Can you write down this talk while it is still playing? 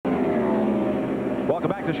Welcome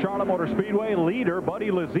back to Charlotte Motor Speedway. Leader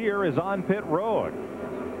Buddy Lazier is on pit road.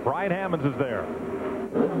 Brian Hammonds is there.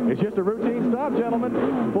 It's just a routine stop,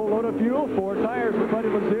 gentlemen. Full load of fuel, 4 tires for Buddy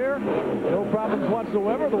Lazier. No problems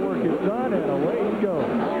whatsoever. The work is done, and away he goes.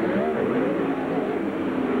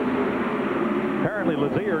 Apparently,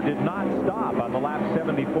 Lazier did not stop on the lap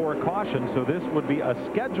 74 caution, so this would be a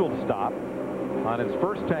scheduled stop. On his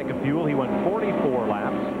first tank of fuel, he went 44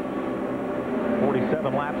 laps.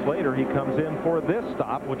 47 laps later, he comes in for this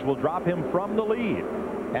stop, which will drop him from the lead.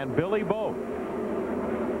 And Billy Boat,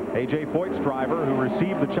 A.J. Foyt's driver, who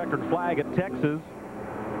received the checkered flag at Texas,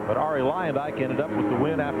 but Arie Luyendyk ended up with the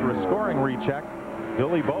win after a scoring recheck.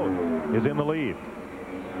 Billy Boat is in the lead.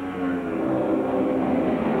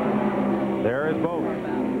 There is Boat.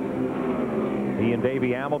 He and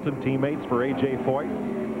Davey Hamilton, teammates for A.J. Foyt.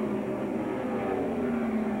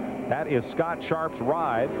 That is Scott Sharp's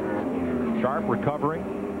ride. Sharp recovering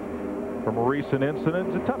from a recent incident.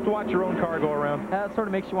 Is it tough to watch your own car go around? That sort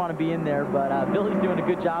of makes you want to be in there, but Billy's doing a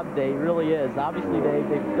good job today. He really is. Obviously,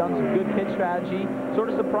 they've done some good pit strategy. Sort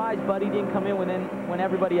of surprised Buddy didn't come in when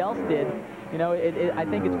everybody else did. You know, I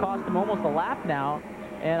think it's cost him almost a lap now,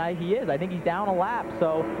 and he is. I think he's down a lap,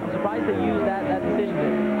 so I'm surprised they used that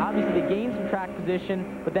decision. Obviously, they gained some track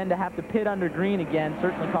position, but then to have to pit under green again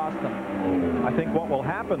certainly cost them. I think what will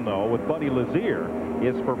happen, though, with Buddy Lazier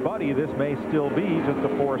is for Buddy, this may still be just a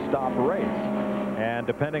 4-stop race. And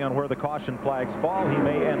depending on where the caution flags fall, he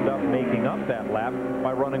may end up making up that lap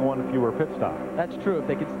by running one fewer pit stop. That's true. If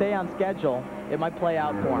they could stay on schedule, it might play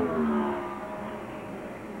out for him.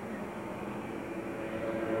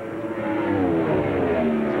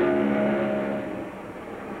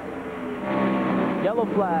 Yellow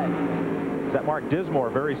flag. Is that Mark Dismore,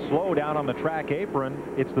 very slow down on the track apron.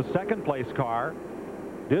 It's the second place car.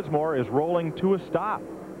 Dismore is rolling to a stop.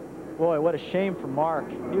 Boy, what a shame for Mark.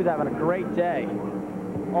 He was having a great day.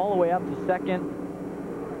 All the way up to second.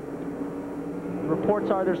 The reports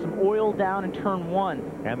are there's some oil down in turn 1.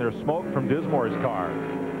 And there's smoke from Dismore's car.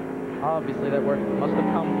 Obviously that work must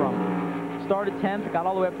have come from. Started 10th, got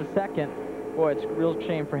all the way up to second. Boy, it's a real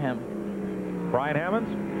shame for him. Brian Hammonds?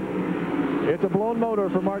 It's a blown motor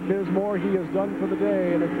for Mark Dismore. He is done for the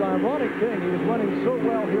day, and it's an ironic thing. He was running so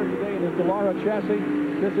well here today in his Dallara chassis.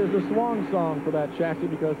 This is the swan song for that chassis,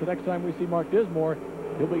 because the next time we see Mark Dismore,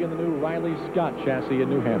 he'll be in the new Riley Scott chassis in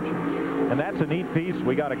New Hampshire. And that's a neat piece.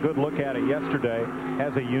 We got a good look at it yesterday.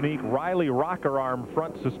 Has a unique Riley rocker arm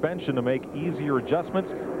front suspension to make easier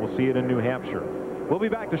adjustments. We'll see it in New Hampshire. We'll be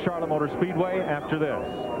back to Charlotte Motor Speedway after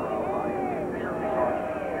this.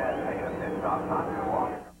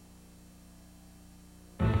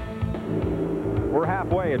 We're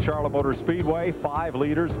halfway at Charlotte Motor Speedway. 5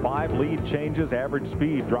 leaders, 5 lead changes. Average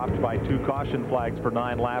speed dropped by 2 caution flags for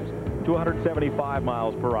 9 laps to 175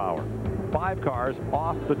 miles per hour. 5 cars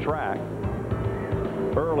off the track.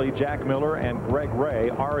 Early, Jack Miller and Greg Ray.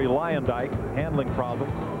 Arie Luyendyk, handling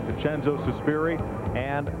problems. Vincenzo Sospiri,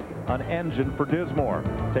 and an engine for Dismore,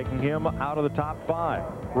 taking him out of the top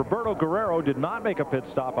 5. Roberto Guerrero did not make a pit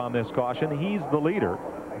stop on this caution. He's the leader.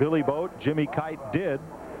 Billy Boat, Jimmy Kite did.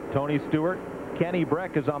 Tony Stewart, Kenny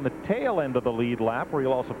Breck is on the tail end of the lead lap, where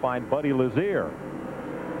you'll also find Buddy Lazier.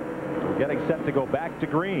 We're getting set to go back to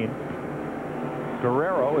green.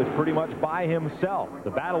 Guerrero is pretty much by himself.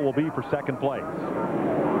 The battle will be for second place.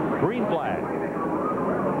 Green flag.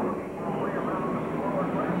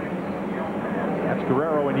 That's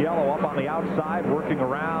Guerrero in yellow up on the outside, working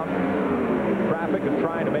around traffic and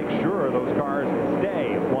trying to make sure those cars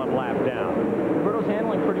stay 1 lap down. Roberto's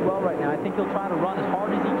handling pretty well right now. I think he'll try to run as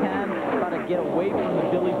hard as he can, try to get away from the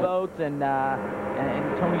Billy Boats and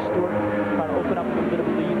Tony Stewart, try to open up a little bit of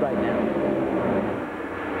a lead right now.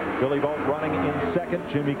 Billy Boat running in second.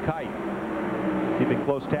 Jimmy Kite keeping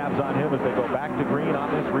close tabs on him as they go back to green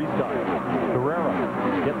on this restart. Guerrero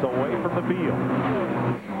gets away from the field.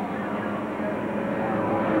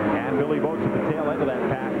 And Billy Boat's at the tail end of that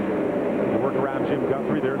pack. They work around Jim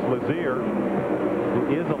Guthrie. There's Lazier,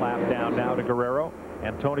 who is a lap down now to Guerrero,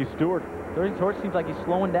 and Tony Stewart. Tony Stewart seems like he's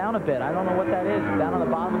slowing down a bit. I don't know what that is. Down on the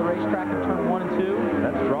bottom of the racetrack in turn 1 and 2.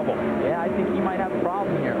 That's trouble. Yeah, I think he might have a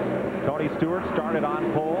problem here. Tony Stewart started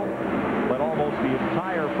on pole, led almost the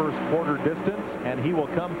entire first quarter distance, and he will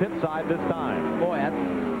come pit side this time. Boy,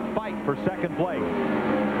 that's fight for second place.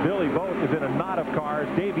 Billy Boat is in a knot of cars.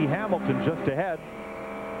 Davey Hamilton just ahead,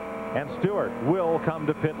 and Stewart will come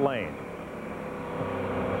to pit lane.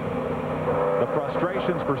 The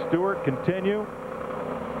frustrations for Stewart continue.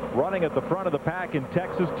 Running at the front of the pack in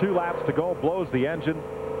Texas, 2 laps to go, blows the engine.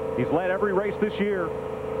 He's led every race this year.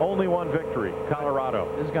 Only 1 victory,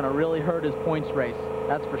 Colorado. This is going to really hurt his points race,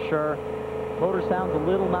 that's for sure. Motor sounds a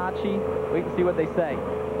little notchy. Wait and see what they say.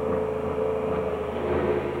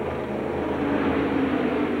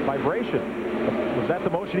 Vibration. Was that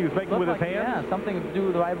the motion he was making with his hands? Yeah, something to do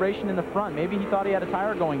with the vibration in the front. Maybe he thought he had a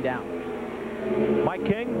tire going down. Mike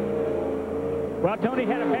King? Well, Tony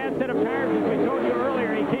had a bad set of tires, as we told you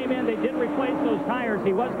earlier. He came in, they did replace those tires.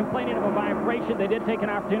 He was complaining of a vibration. They did take an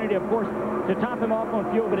opportunity, of course, to top him off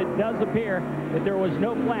on fuel, but it does appear that there was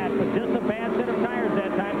no flat, but just a bad set of tires that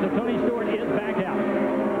time, so Tony Stewart is back out.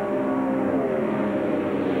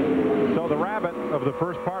 So the rabbit of the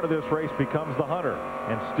first part of this race becomes the hunter,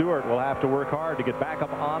 and Stewart will have to work hard to get back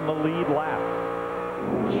up on the lead lap.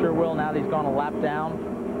 Sure will, now that he's gone a lap down.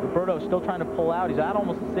 Roberto's still trying to pull out. He's at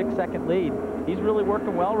almost a 6-second lead. He's really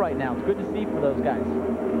working well right now. It's good to see for those guys.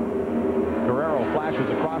 Guerrero flashes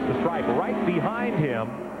across the stripe. Right behind him,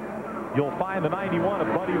 you'll find the 91 of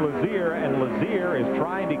Buddy Lazier, and Lazier is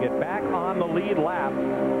trying to get back on the lead lap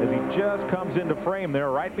as he just comes into frame there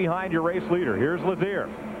right behind your race leader. Here's Lazier,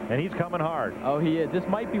 and he's coming hard. Oh, he is. This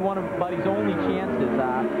might be one of Buddy's only chances.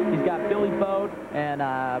 He's got Billy Boat and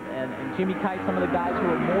Jimmy Kite, some of the guys who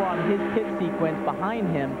are more on his pit sequence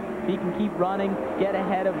behind him. If he can keep running, get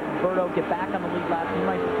ahead of Roberto, get back on the lead lap, he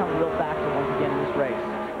might become a real factor once again in this race.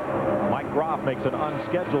 Mike Groff makes an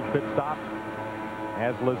unscheduled pit stop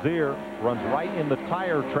as Lazier runs right in the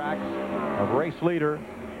tire tracks of race leader,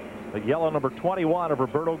 the yellow number 21 of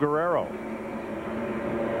Roberto Guerrero.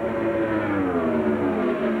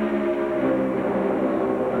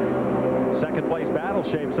 Second place battle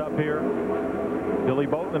shapes up here. Billy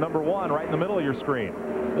Boat, the number 1, right in the middle of your screen.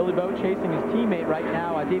 Billy Boat chasing his teammate right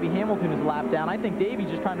now. Davey Hamilton is lap down. I think Davey's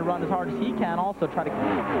just trying to run as hard as he can, also try to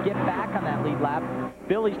get back on that lead lap.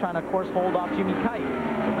 Billy's trying to, of course, hold off Jimmy Kite.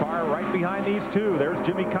 The car right behind these two. There's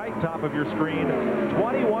Jimmy Kite, top of your screen,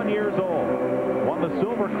 21 years old. Won the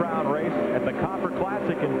Silver Crown race at the Copper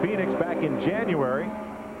Classic in Phoenix back in January.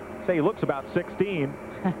 Say he looks about 16.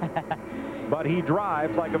 But he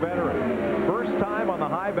drives like a veteran. First time on the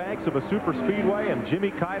high banks of a super speedway, and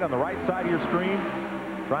Jimmy Kite on the right side of your screen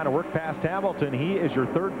trying to work past Hamilton. He is your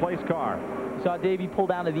third place car. Saw Davey pull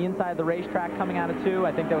down to the inside of the racetrack coming out of 2.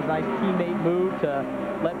 I think that was a nice teammate move to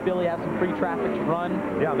let Billy have some free traffic to run.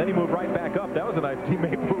 Yeah, then he moved right back up. That was a nice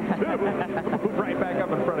teammate move too. Moved right back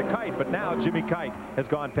up in front of Kite, but now Jimmy Kite has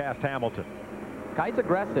gone past Hamilton. Kite's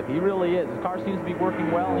aggressive. He really is. His car seems to be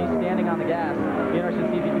working well, and he's standing on the gas. Be interested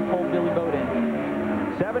to see if he can pull Billy Boat in.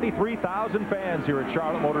 73,000 fans here at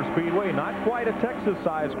Charlotte Motor Speedway. Not quite a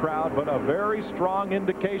Texas-sized crowd, but a very strong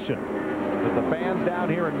indication that the fans down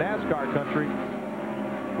here in NASCAR country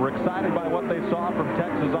were excited by what they saw from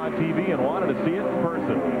Texas on TV and wanted to see it in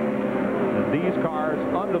person. And these cars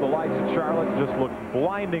under the lights at Charlotte just look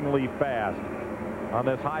blindingly fast on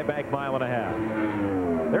this high bank mile and a half.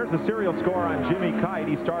 There's the serial score on Jimmy Kite.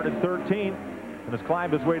 He started 13th and has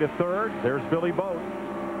climbed his way to 3rd. There's Billy Boat.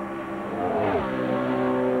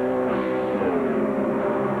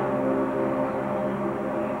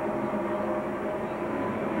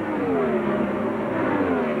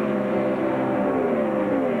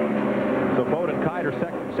 So Boat and Kite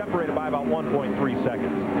are separated by about 1.3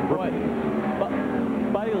 seconds. Boy,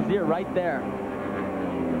 Buddy Lazier right there.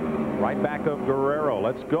 Right back of Guerrero.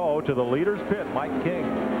 Let's go to the leader's pit, Mike King.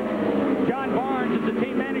 John Barnes is the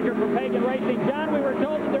team manager for Pagan Racing. John, we were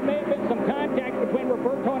told that there may have been some contact between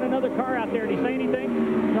Roberto and another car out there. Did he say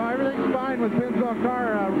anything? No, everything's fine with Pinzo's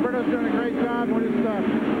car. Roberto's doing a great job. We're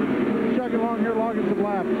just chugging along here, logging some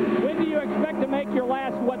laps. When do you expect to make your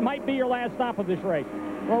last, what might be your last stop of this race?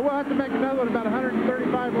 Well, we'll have to make another one, about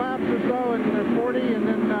 135 laps or so, and 40, and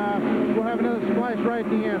then we'll have another splice right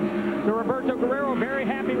at the end. So Roberto Guerrero very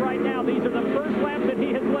happy right now. These are the first laps that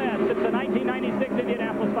he has led since the 1996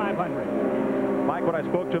 Indianapolis 500. Mike, when I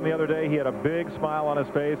spoke to him the other day, he had a big smile on his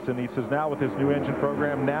face, and he says, now with this new engine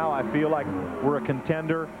program, now I feel like we're a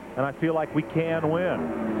contender, and I feel like we can win.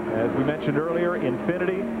 As we mentioned earlier,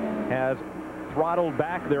 Infinity has throttled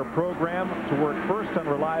back their program to work first on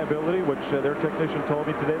reliability, which their technician told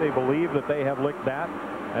me today they believe that they have licked that,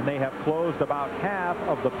 and they have closed about half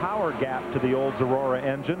of the power gap to the old Aurora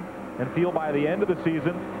engine, and feel by the end of the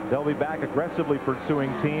season they'll be back aggressively pursuing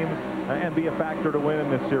teams and be a factor to win in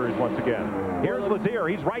this series once again. Here's Lazier.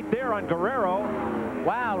 He's right there on Guerrero.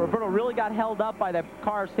 Wow, Roberto really got held up by that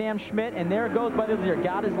car of Sam Schmidt, and there goes Buddy Lazier.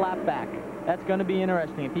 Got his lap back. That's going to be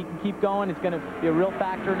interesting. If he can keep going, it's going to be a real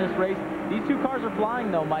factor in this race. These two cars are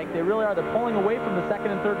flying, though, Mike. They really are. They're pulling away from the second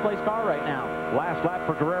and third place car right now. Last lap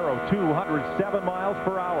for Guerrero, 207 miles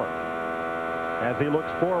per hour. As he looks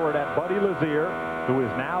forward at Buddy Lazier, who is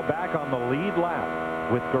now back on the lead lap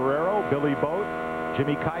with Guerrero, Billy Boat,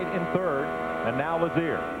 Jimmy Kite in 3rd, and now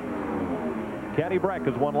Lazier. Kenny Breck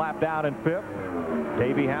is 1 lap down in 5th.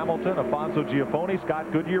 Davey Hamilton, Afonso Giaffoni,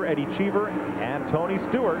 Scott Goodyear, Eddie Cheever, and Tony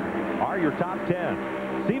Stewart are your top 10.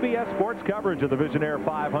 CBS Sports coverage of the VisionAire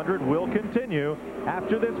 500 will continue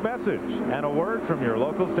after this message and a word from your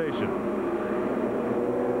local station.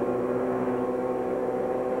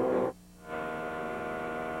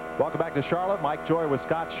 Welcome back to Charlotte. Mike Joy with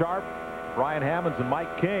Scott Sharp, Brian Hammonds, and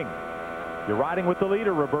Mike King. You're riding with the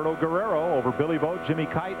leader, Roberto Guerrero, over Billy Vogt, Jimmy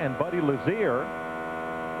Kite, and Buddy Lazier.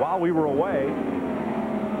 While we were away,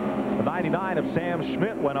 the 99 of Sam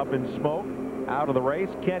Schmidt went up in smoke out of the race.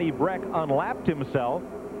 Kenny Breck unlapped himself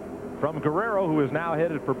from Guerrero, who is now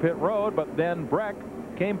headed for pit road, but then Breck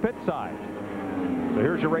came pit side. So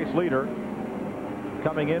here's your race leader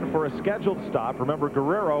coming in for a scheduled stop. Remember,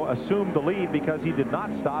 Guerrero assumed the lead because he did not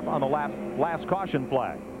stop on the last caution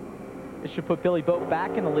flag. This should put Billy Vogt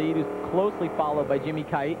back in the lead, who's closely followed by Jimmy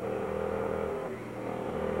Kite.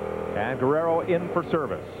 And Guerrero in for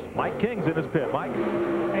service. Mike King's in his pit. Mike?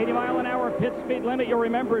 80-mile-an-hour pit speed limit, you'll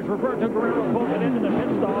remember, as Roberto Guerrero pulled it into the pit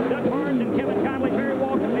stall. Doug Barnes and Kevin Conley, Barry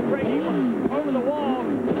Walton, and Greg Eagle over the wall,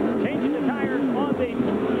 changing the tires on the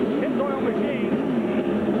Pennzoil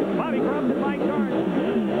machine. Bobby Crump and Mike Jarnes,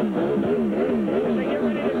 as they get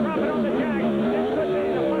ready to drop it on the jack. This could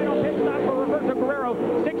be the final pit stop for Roberto Guerrero.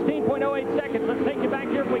 16.08 seconds. Let's take you back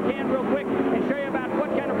here if we can real quick and show you about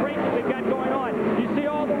what kind of braking we've got going on. You see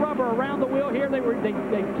all the rubber around the wheel here. They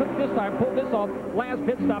took this time, pulled this off last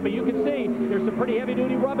pit stop, but you can see there's some pretty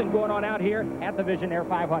heavy-duty rubbing going on out here at the VisionAire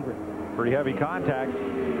 500. Pretty heavy contact.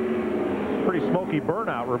 Pretty smoky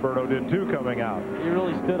burnout Roberto did too coming out. He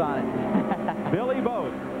really stood on it. Billy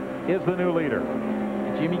Vogt is the new leader.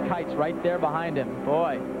 Jimmy Kite's right there behind him.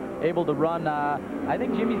 Boy, able to run. I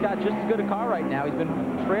think Jimmy's got just as good a car right now. He's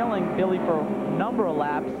been trailing Billy for a number of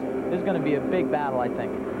laps. This is going to be a big battle, I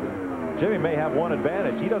think. Jimmy may have one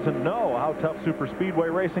advantage. He doesn't know how tough super speedway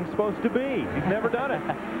racing's supposed to be. He's never done it.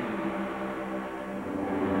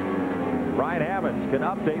 Brian Hammonds can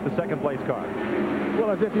update the second place car.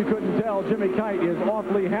 Well, as if you couldn't tell, Jimmy Kite is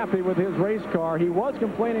awfully happy with his race car. He was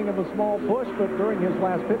complaining of a small push, but during his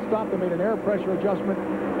last pit stop, they made an air pressure adjustment,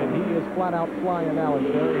 and he is flat out flying now and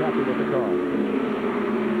very happy with the car.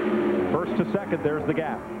 First to second, there's the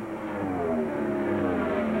gap.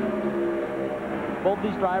 Both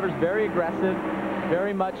these drivers very aggressive,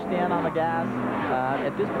 very much stand on the gas.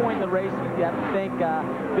 At this point in the race, you have to think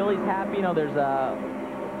Billy's happy. You know, there's a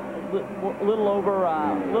little over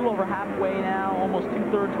halfway now, almost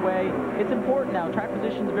 2/3 way. It's important now. Track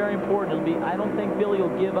position is very important. I don't think Billy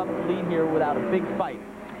will give up the lead here without a big fight.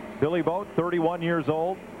 Billy Vogt, 31 years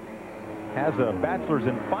old, has a bachelor's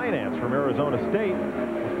in finance from Arizona State.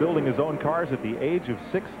 Was building his own cars at the age of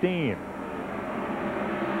 16.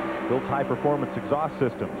 Built high-performance exhaust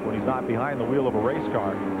systems when he's not behind the wheel of a race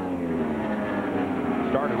car.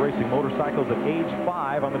 Started racing motorcycles at age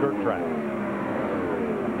 5 on the dirt track.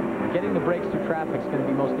 Getting the brakes through traffic is going to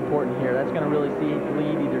be most important here. That's going to really see the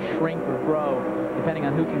lead either shrink or grow, depending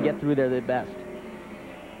on who can get through there the best.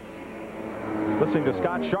 Listening to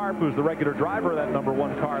Scott Sharp, who's the regular driver of that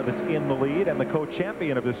 #1 car that's in the lead and the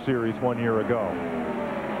co-champion of this series 1 year ago.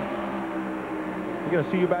 We're going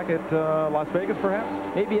to see you back at Las Vegas, perhaps?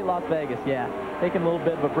 Maybe at Las Vegas, yeah. Taking a little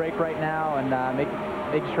bit of a break right now and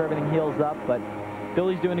making sure everything heals up, but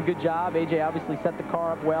Billy's doing a good job. AJ obviously set the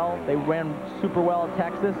car up well. They ran super well at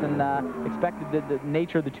Texas and expected the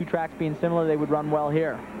nature of the two tracks being similar, they would run well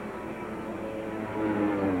here.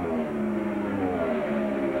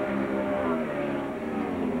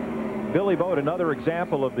 Billy Vogt, another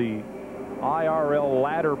example of the IRL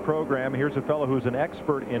ladder program. Here's a fellow who's an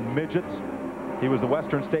expert in midgets. He was the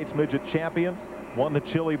Western States Midget Champion, won the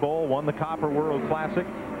Chili Bowl, won the Copper World Classic,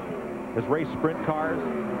 has raced sprint cars,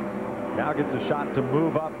 now gets a shot to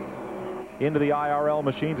move up into the IRL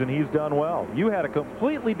machines, and he's done well. You had a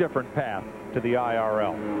completely different path to the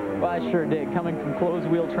IRL. Well, I sure did. Coming from closed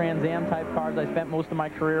wheel Trans Am type cars I spent most of my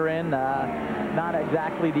career in, not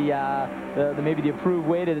exactly maybe the approved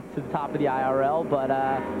way to the top of the IRL, but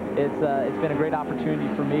it's been a great opportunity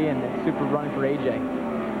for me, and it's super running for AJ.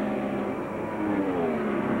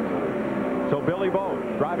 So Billy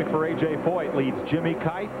Vogt, driving for AJ Foyt, leads Jimmy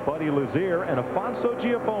Kite, Buddy Lazier, and Afonso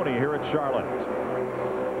Giaffoni here at Charlotte.